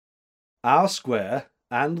Our Square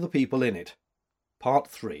and the People in It, Part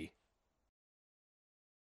 3.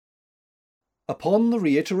 Upon the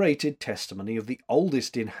reiterated testimony of the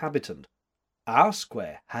oldest inhabitant, our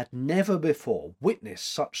square had never before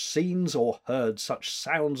witnessed such scenes or heard such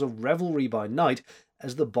sounds of revelry by night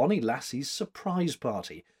as the bonny lassie's surprise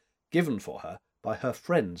party, given for her by her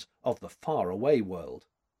friends of the far-away world.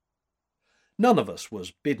 None of us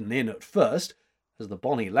was bidden in at first, as the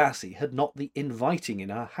bonny lassie had not the inviting in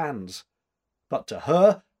her hands. But to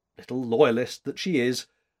her, little loyalist that she is,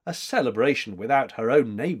 a celebration without her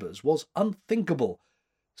own neighbours was unthinkable,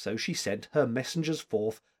 so she sent her messengers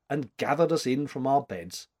forth and gathered us in from our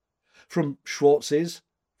beds, from Schwartz's,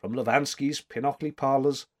 from Levansky's Pinochle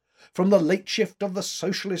parlours, from the late shift of the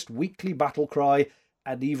Socialist Weekly Battle Cry,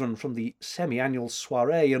 and even from the semi-annual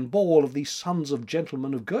soirée and ball of the Sons of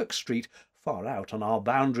Gentlemen of Girk Street, far out on our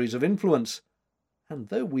boundaries of influence. And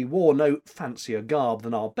though we wore no fancier garb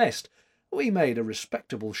than our best, we made a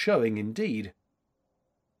respectable showing indeed.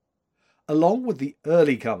 Along with the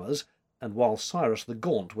early comers, and while Cyrus the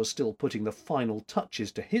Gaunt was still putting the final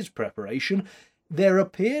touches to his preparation, there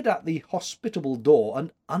appeared at the hospitable door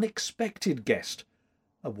an unexpected guest,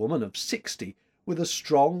 a woman of 60, with a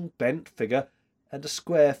strong, bent figure, and a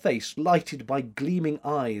square face lighted by gleaming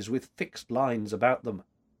eyes with fixed lines about them.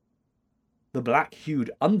 The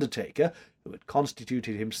black-hued undertaker, who had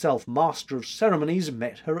constituted himself master of ceremonies,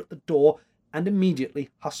 met her at the door, and immediately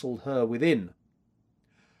hustled her within.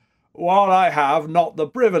 "While I have not the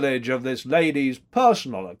privilege of this lady's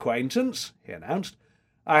personal acquaintance," he announced,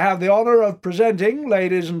 "I have the honour of presenting,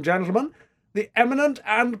 ladies and gentlemen, the eminent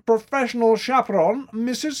and professional chaperon,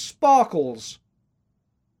 Mrs. Sparkles."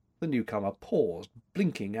 The newcomer paused,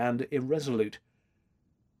 blinking and irresolute.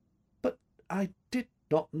 "But I did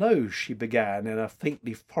not know," she began in a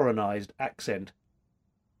faintly foreignized accent.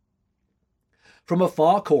 From a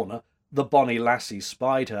far corner the bonny lassie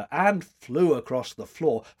spied her, and flew across the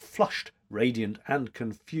floor, flushed, radiant, and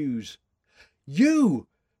confused. "You!"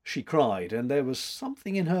 she cried, and there was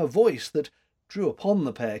something in her voice that drew upon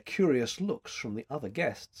the pair curious looks from the other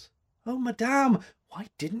guests. "Oh, madame, why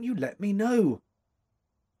didn't you let me know?"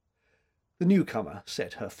 The newcomer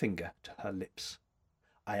set her finger to her lips.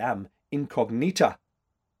 "I am incognita.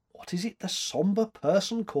 What is it the sombre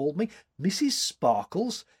person called me? Mrs.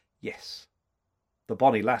 Sparkles? Yes." The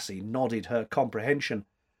bonny lassie nodded her comprehension.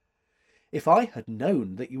 "If I had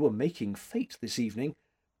known that you were making fete this evening,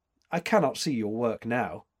 I cannot see your work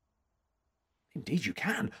now." "Indeed you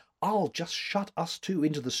can. I'll just shut us two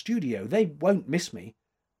into the studio. They won't miss me."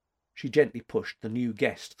 She gently pushed the new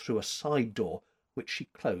guest through a side door, which she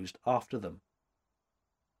closed after them.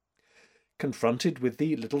 Confronted with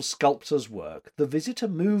the little sculptor's work, the visitor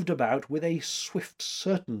moved about with a swift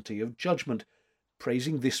certainty of judgment,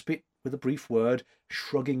 praising this bit with a brief word,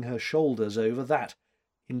 shrugging her shoulders over that,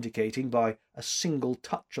 indicating by a single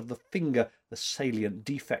touch of the finger the salient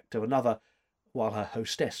defect of another, while her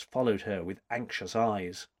hostess followed her with anxious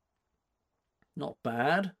eyes. "Not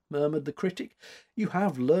bad," murmured the critic. "You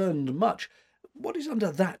have learned much. What is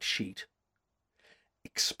under that sheet?"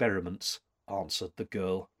 "Experiments," answered the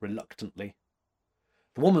girl reluctantly.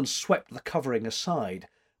 The woman swept the covering aside.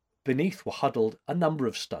 Beneath were huddled a number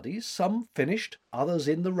of studies, some finished, others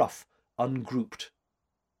in the rough, ungrouped.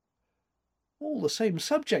 "All the same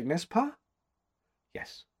subject, n'est-ce pas?"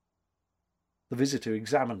 "Yes." The visitor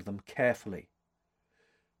examined them carefully.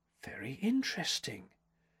 "Very interesting.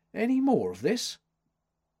 Any more of this?"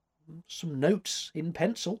 "Some notes in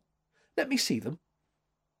pencil. Let me see them."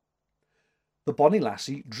 The bonny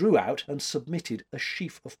lassie drew out and submitted a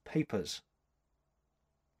sheaf of papers.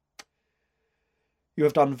 "You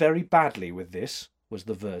have done very badly with this," was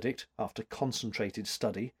the verdict after concentrated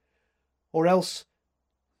study. "Or else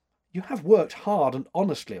you have worked hard and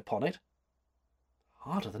honestly upon it."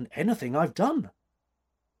 "Harder than anything I've done."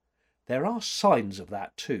 "There are signs of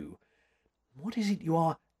that too. What is it you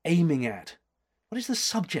are aiming at? What is the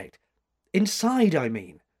subject? Inside, I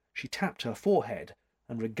mean." She tapped her forehead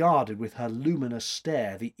and regarded with her luminous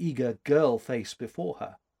stare the eager girl face before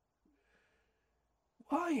her.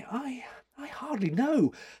 "Why, I hardly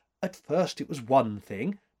know. At first it was one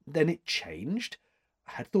thing, then it changed.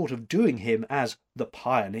 I had thought of doing him as the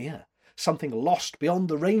pioneer, something lost beyond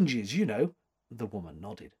the ranges, you know." The woman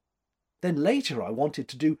nodded. "Then later I wanted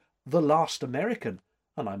to do the last American,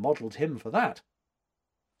 and I modelled him for that."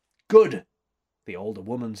 "Good!" The older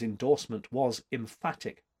woman's endorsement was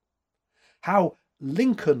emphatic. "How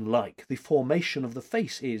Lincoln-like the formation of the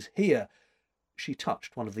face is here." She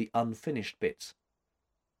touched one of the unfinished bits.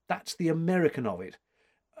 "That's the American of it.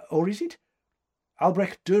 Or is it?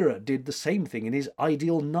 Albrecht Dürer did the same thing in his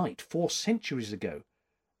Ideal Knight 4 centuries ago.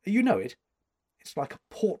 You know it? It's like a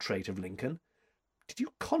portrait of Lincoln. Did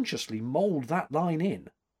you consciously mould that line in?"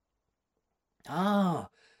 "Ah!"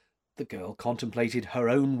 The girl contemplated her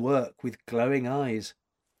own work with glowing eyes.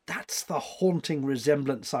 "That's the haunting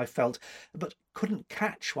resemblance I felt, but couldn't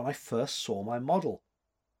catch when I first saw my model.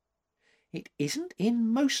 It isn't in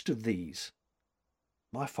most of these.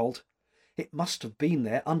 My fault. It must have been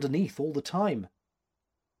there underneath all the time."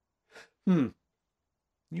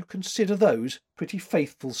 You consider those pretty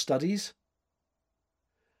faithful studies?"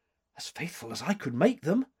 "As faithful as I could make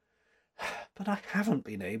them. But I haven't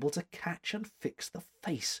been able to catch and fix the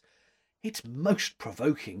face. It's most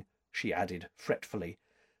provoking," she added fretfully,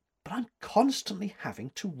 "but I'm constantly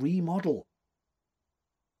having to remodel."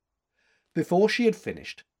 Before she had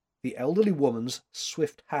finished, the elderly woman's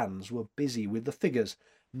swift hands were busy with the figures,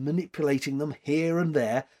 manipulating them here and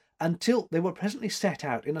there, until they were presently set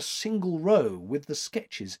out in a single row with the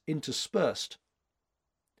sketches interspersed.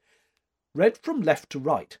 "Read from left to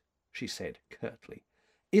right," she said curtly.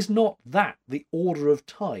 "Is not that the order of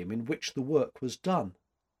time in which the work was done?"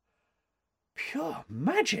 "Pure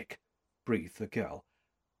magic!" breathed the girl.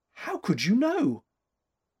 "How could you know?"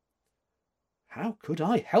 "How could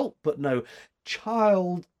I help but know?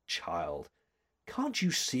 Child, can't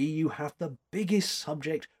you see you have the biggest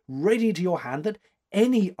subject ready to your hand that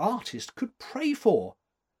any artist could pray for?"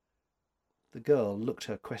 The girl looked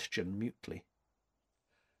her question mutely.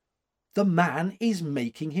 "The man is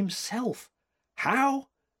making himself. How?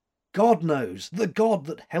 God knows, the God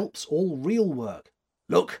that helps all real work.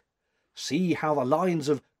 Look, see how the lines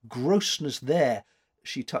of grossness there,"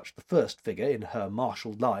 she touched the first figure in her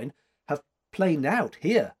marshalled line, "have planed out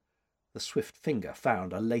here." The swift finger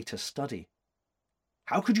found a later study.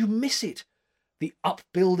 "How could you miss it? The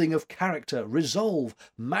upbuilding of character, resolve,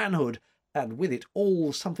 manhood, and with it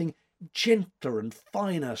all something gentler and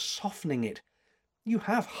finer softening it. You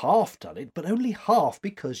have half done it, but only half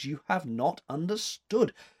because you have not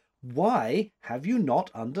understood. Why have you not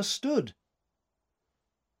understood?"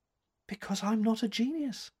 "Because I'm not a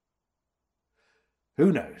genius."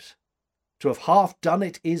 "Who knows? To have half done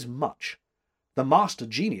it is much. The master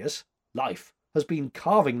genius, life, has been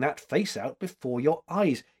carving that face out before your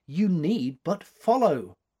eyes. You need but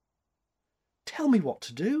follow." "Tell me what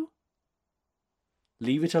to do."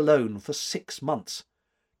 "Leave it alone for 6 months.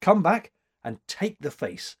 Come back and take the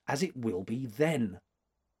face as it will be then."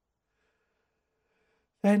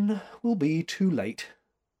 "Then will be too late,"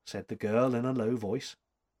 said the girl in a low voice.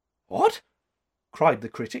 "What?" cried the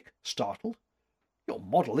critic, startled. "Your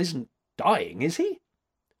model isn't dying, is he?"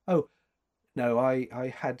 "Oh, no, I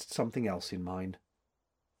had something else in mind."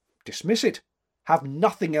 "Dismiss it. Have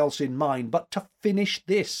nothing else in mind but to finish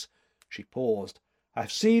this." She paused. "I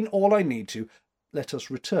have seen all I need to. Let us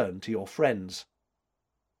return to your friends."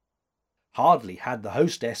 Hardly had the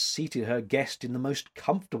hostess seated her guest in the most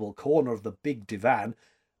comfortable corner of the big divan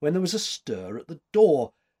when there was a stir at the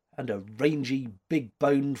door, and a rangy,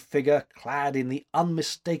 big-boned figure clad in the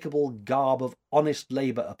unmistakable garb of honest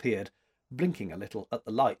labour appeared, blinking a little at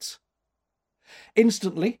the lights.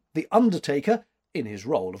 Instantly the undertaker, in his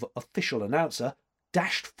role of official announcer,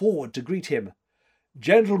 dashed forward to greet him.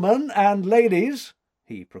 "Gentlemen and ladies,"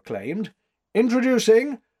 he proclaimed,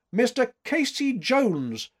 "introducing Mr. Casey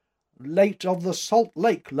Jones, late of the Salt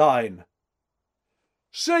Lake line."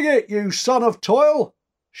 "Sing it, you son of toil!"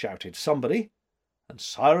 shouted somebody, and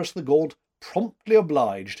Cyrus the Gaunt promptly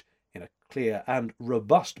obliged, in a clear and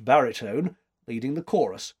robust baritone, leading the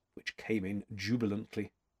chorus, which came in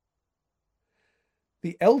jubilantly.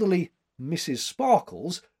 The elderly Mrs.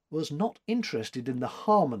 Sparkles was not interested in the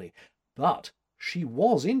harmony, but she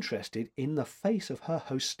was interested in the face of her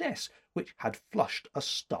hostess, which had flushed a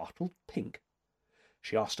startled pink.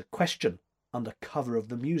 She asked a question under cover of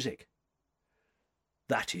the music.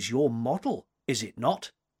 "That is your model, is it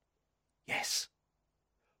not?" "Yes."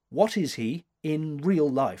 "What is he in real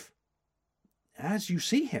life?" "As you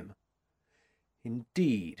see him."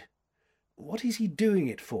 "Indeed. What is he doing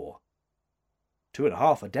it for?"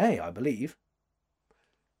 2.5 a day, I believe."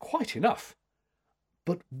 "Quite enough.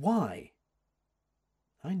 But why?"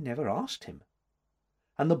 "I never asked him."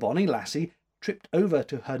 And the bonny lassie tripped over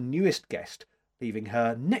to her newest guest, leaving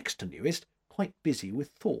her next to newest quite busy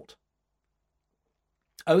with thought.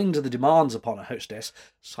 Owing to the demands upon her hostess,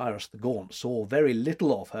 Cyrus the Gaunt saw very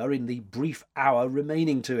little of her in the brief hour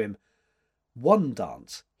remaining to him. One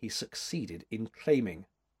dance he succeeded in claiming.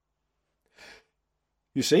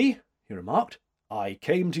 "You see," he remarked, "I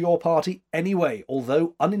came to your party anyway,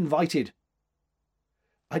 although uninvited."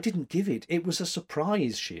 "I didn't give it. It was a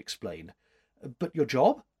surprise," she explained. "But your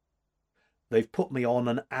job?" "They've put me on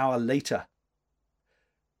an hour later."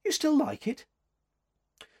 "You still like it?"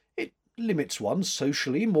 limits one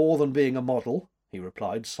socially more than being a model," he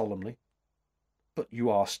replied solemnly. "But you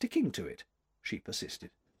are sticking to it," she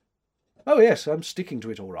persisted. "Oh, yes, I'm sticking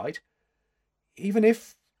to it all right. Even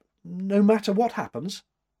if, no matter what happens."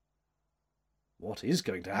 "What is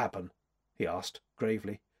going to happen?" he asked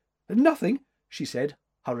gravely. "Nothing," she said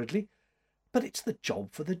hurriedly. "But it's the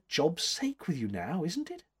job for the job's sake with you now,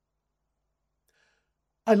 isn't it?"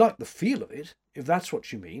 "I like the feel of it, if that's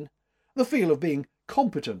what you mean. The feel of being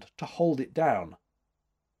competent to hold it down."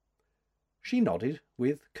 She nodded,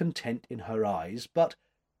 with content in her eyes, but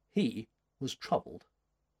he was troubled.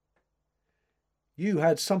 "You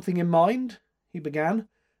had something in mind?" he began,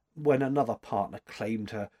 when another partner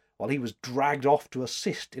claimed her, while he was dragged off to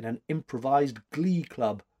assist in an improvised glee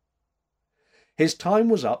club. His time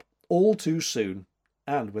was up all too soon,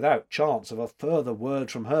 and without chance of a further word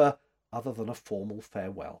from her other than a formal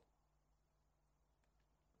farewell.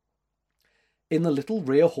 In the little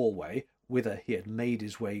rear hallway, whither he had made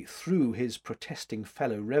his way through his protesting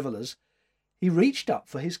fellow revellers, he reached up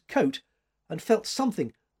for his coat and felt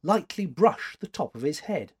something lightly brush the top of his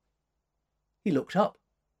head. He looked up.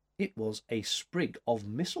 It was a sprig of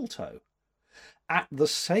mistletoe. At the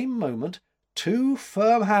same moment, two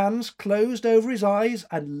firm hands closed over his eyes,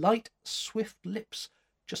 and light, swift lips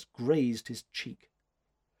just grazed his cheek.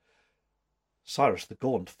 Cyrus the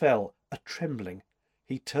Gaunt fell a-trembling.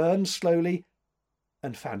 He turned slowly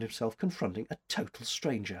and found himself confronting a total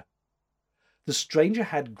stranger. The stranger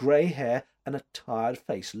had grey hair and a tired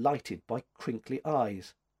face lighted by crinkly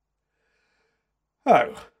eyes.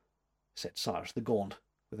 "Oh," said Cyrus the Gaunt,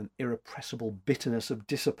 with an irrepressible bitterness of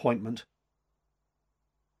disappointment.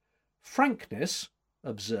 "Frankness,"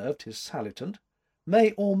 observed his salutant,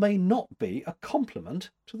 "may or may not be a compliment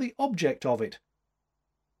to the object of it."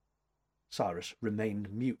 Cyrus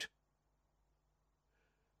remained mute.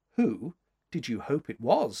 "Who did you hope it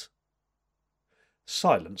was?"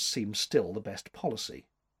 Silence seemed still the best policy.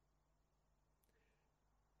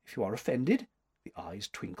 "If you are offended," the eyes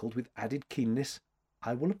twinkled with added keenness,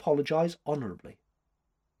 "I will apologize honourably."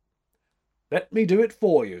 "Let me do it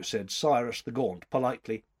for you," said Cyrus the Gaunt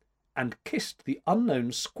politely, and kissed the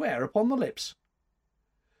unknown square upon the lips.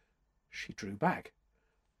 She drew back.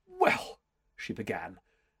 "Well," she began,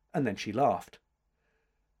 and then she laughed.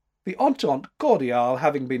 "The entente cordiale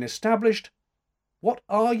having been established, what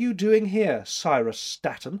are you doing here, Cyrus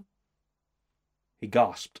Staton?" He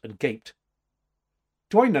gasped and gaped.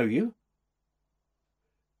 "Do I know you?"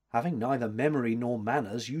 "Having neither memory nor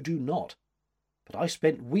manners, you do not. But I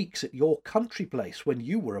spent weeks at your country place when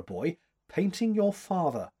you were a boy, painting your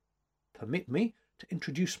father. Permit me to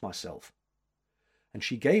introduce myself." And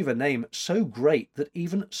she gave a name so great that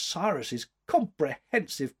even Cyrus's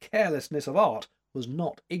comprehensive carelessness of art was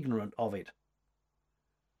not ignorant of it.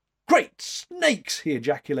 "Great snakes!" he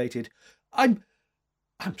ejaculated. I'm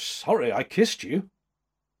sorry I kissed you."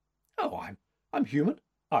 "Oh, I'm human.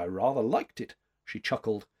 I rather liked it," she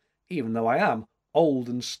chuckled, "even though I am old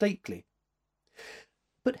and stately."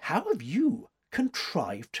 "But how have you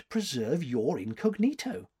contrived to preserve your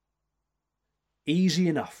incognito?" "Easy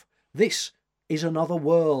enough. This is another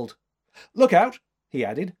world. Look out," he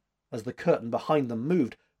added, as the curtain behind them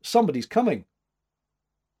moved. "Somebody's coming."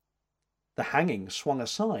 The hanging swung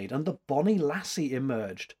aside, and the bonny lassie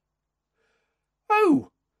emerged.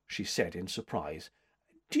 "Oh," she said in surprise,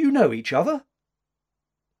 "do you know each other?"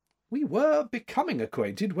 "We were becoming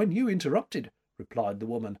acquainted when you interrupted," replied the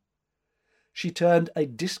woman. She turned a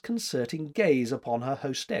disconcerting gaze upon her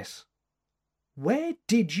hostess. "Where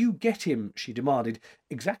did you get him?" she demanded,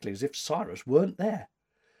 exactly as if Cyrus weren't there.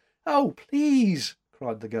 "Oh, please!"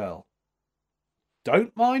 cried the girl.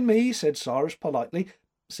 "Don't mind me," said Cyrus politely,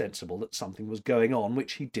 sensible that something was going on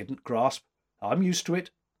which he didn't grasp. "I'm used to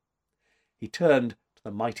it." He turned to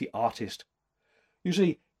the mighty artist. "You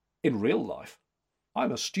see, in real life,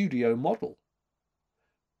 I'm a studio model."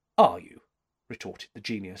 "Are you?" retorted the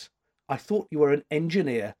genius. "I thought you were an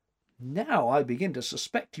engineer. Now I begin to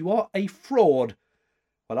suspect you are a fraud.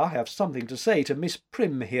 Well, I have something to say to Miss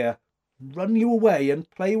Prim here. Run you away and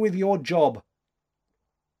play with your job."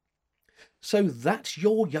 "So that's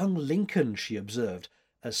your young Lincoln," she observed,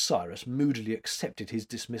 as Cyrus moodily accepted his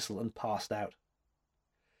dismissal and passed out.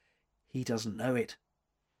 "He doesn't know it."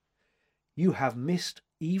 "You have missed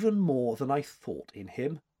even more than I thought in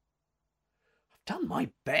him." "I've done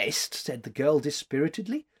my best," said the girl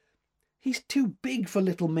dispiritedly. "He's too big for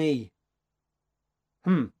little me."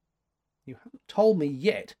 You haven't told me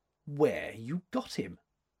yet where you got him."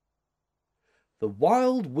 "The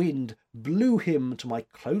wild wind blew him to my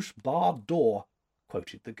close barred door,"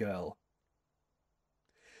 quoted the girl.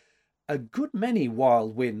 A good many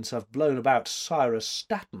wild winds have blown about Cyrus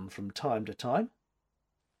Staton from time to time.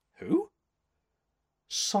 Who?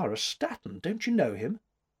 Cyrus Staton, don't you know him?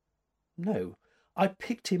 No, I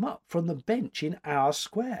picked him up from the bench in our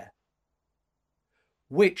square.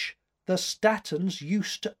 Which the Statons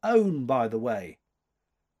used to own, by the way.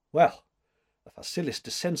 Well, the facilis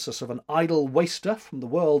descensus of an idle waster from the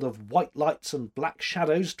world of white lights and black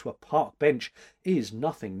shadows to a park bench is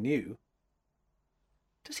nothing new.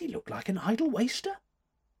 Does he look like an idle waster?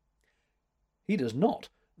 He does not.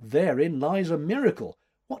 Therein lies a miracle.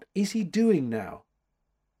 What is he doing now?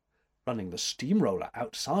 Running the steamroller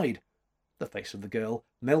outside. The face of the girl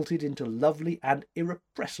melted into lovely and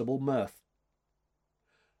irrepressible mirth.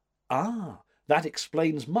 Ah, that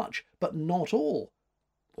explains much, but not all.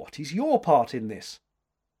 What is your part in this?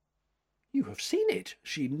 You have seen it.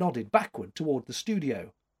 She nodded backward toward the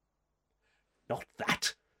studio. Not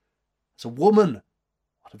that. As a woman,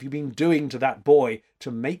 what have you been doing to that boy to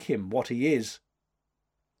make him what he is?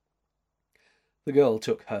 The girl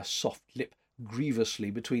took her soft lip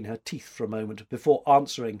grievously between her teeth for a moment before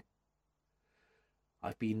answering.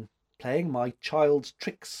 I've been playing my child's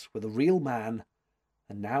tricks with a real man,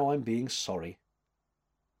 and now I'm being sorry.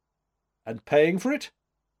 And paying for it?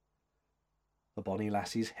 The bonny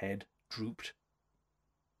lassie's head drooped.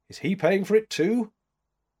 Is he paying for it too?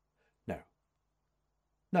 No.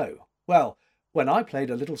 No. Well, when I played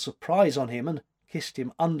a little surprise on him and kissed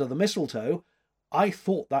him under the mistletoe, I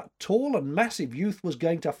thought that tall and massive youth was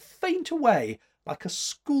going to faint away like a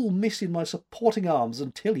school miss in my supporting arms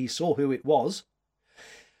until he saw who it was.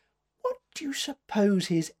 What do you suppose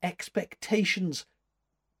his expectations?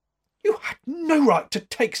 You had no right to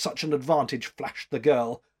take such an advantage, flashed the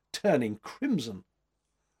girl, turning crimson.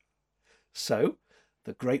 So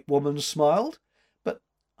the great woman smiled, but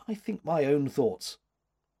I think my own thoughts.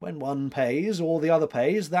 When one pays or the other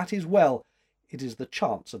pays, that is well. It is the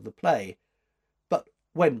chance of the play. But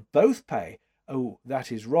when both pay, oh,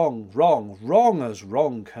 that is wrong, wrong, wrong as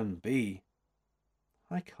wrong can be.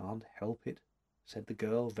 I can't help it, said the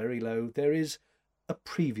girl very low. There is a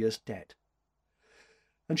previous debt.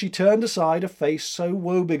 And she turned aside a face so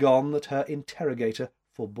woebegone that her interrogator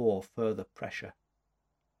forbore further pressure.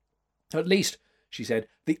 At least, she said,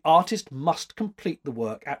 the artist must complete the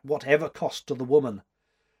work at whatever cost to the woman.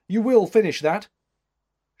 You will finish that?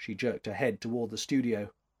 She jerked her head toward the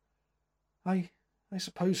studio. I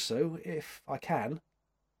suppose so, if I can.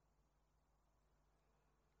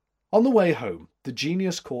 On the way home, the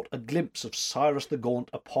genius caught a glimpse of Cyrus the Gaunt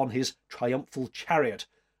upon his triumphal chariot,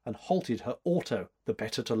 and halted her auto, the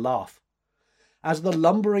better to laugh. As the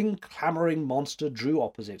lumbering, clamouring monster drew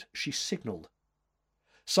opposite, she signalled.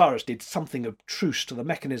 Cyrus did something obtruse to the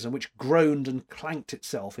mechanism, which groaned and clanked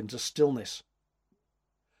itself into stillness.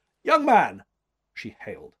 "Young man," she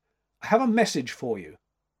hailed, "I have a message for you."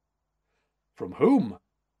 "From whom?"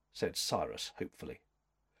 said Cyrus hopefully.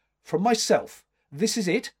 "From myself. This is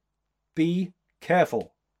it. Be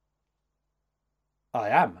careful." "I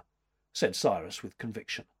am," said Cyrus with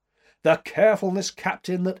conviction. "The carefulness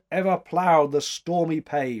captain that ever ploughed the stormy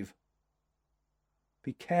pave."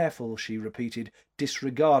 "Be careful," she repeated,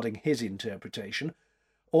 disregarding his interpretation,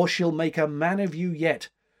 "or she'll make a man of you yet.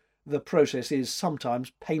 The process is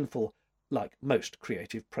sometimes painful, like most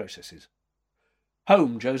creative processes.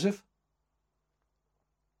 Home, Joseph."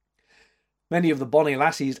 Many of the bonny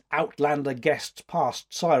lassie's outlander guests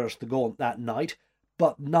passed Cyrus the Gaunt that night,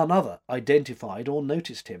 but none other identified or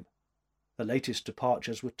noticed him. The latest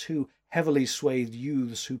departures were two heavily swathed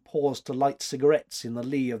youths who paused to light cigarettes in the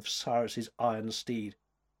lee of Cyrus's iron steed.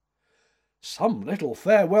 "Some little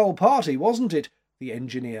farewell party, wasn't it?" the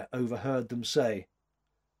engineer overheard them say.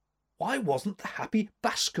 "Why wasn't the happy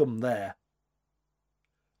Bascombe there?"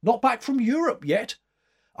 "Not back from Europe yet.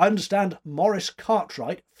 I understand Maurice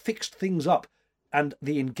Cartwright fixed things up, and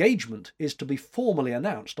the engagement is to be formally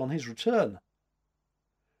announced on his return."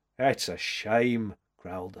 "It's a shame,"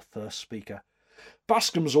 growled the first speaker.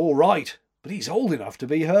 "Bascombe's all right, but he's old enough to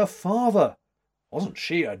be her father. Wasn't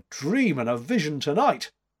she a dream and a vision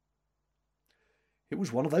tonight?" "It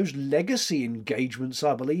was one of those legacy engagements,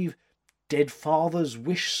 I believe. Dead father's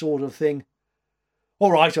wish sort of thing.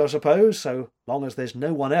 All right, I suppose, so long as there's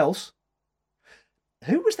no one else.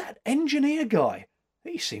 Who was that engineer guy?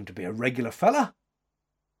 He seemed to be a regular fella."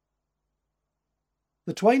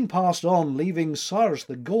 The twain passed on, leaving Cyrus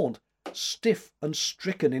the Gaunt stiff and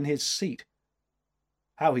stricken in his seat.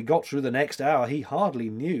 How he got through the next hour he hardly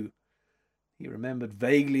knew. He remembered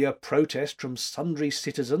vaguely a protest from sundry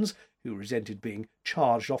citizens who resented being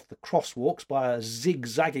charged off the crosswalks by a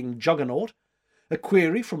zigzagging juggernaut, a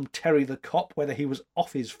query from Terry the cop whether he was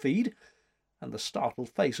off his feed, and the startled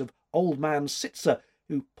face of old man Sitzer,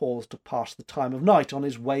 who paused to pass the time of night on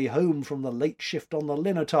his way home from the late shift on the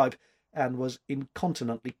Linotype, and was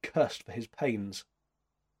incontinently cursed for his pains.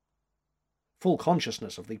 Full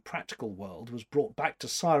consciousness of the practical world was brought back to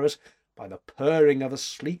Cyrus by the purring of a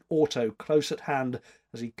sleek auto close at hand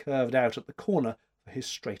as he curved out at the corner for his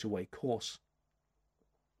straightaway course.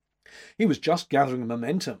 He was just gathering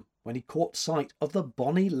momentum when he caught sight of the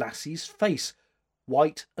bonny lassie's face,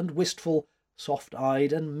 white and wistful,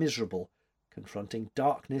 soft-eyed and miserable, confronting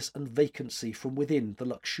darkness and vacancy from within the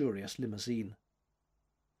luxurious limousine.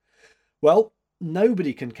 Well,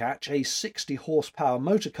 nobody can catch a 60-horsepower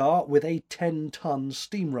motor car with a 10-ton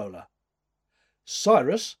steamroller.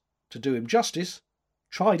 Cyrus, to do him justice,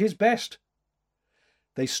 tried his best.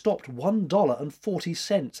 They stopped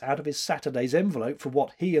 $1.40 out of his Saturday's envelope for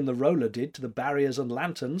what he and the roller did to the barriers and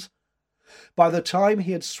lanterns. By the time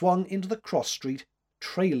he had swung into the cross street,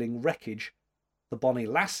 trailing wreckage, the bonny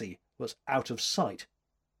lassie was out of sight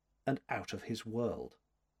and out of his world.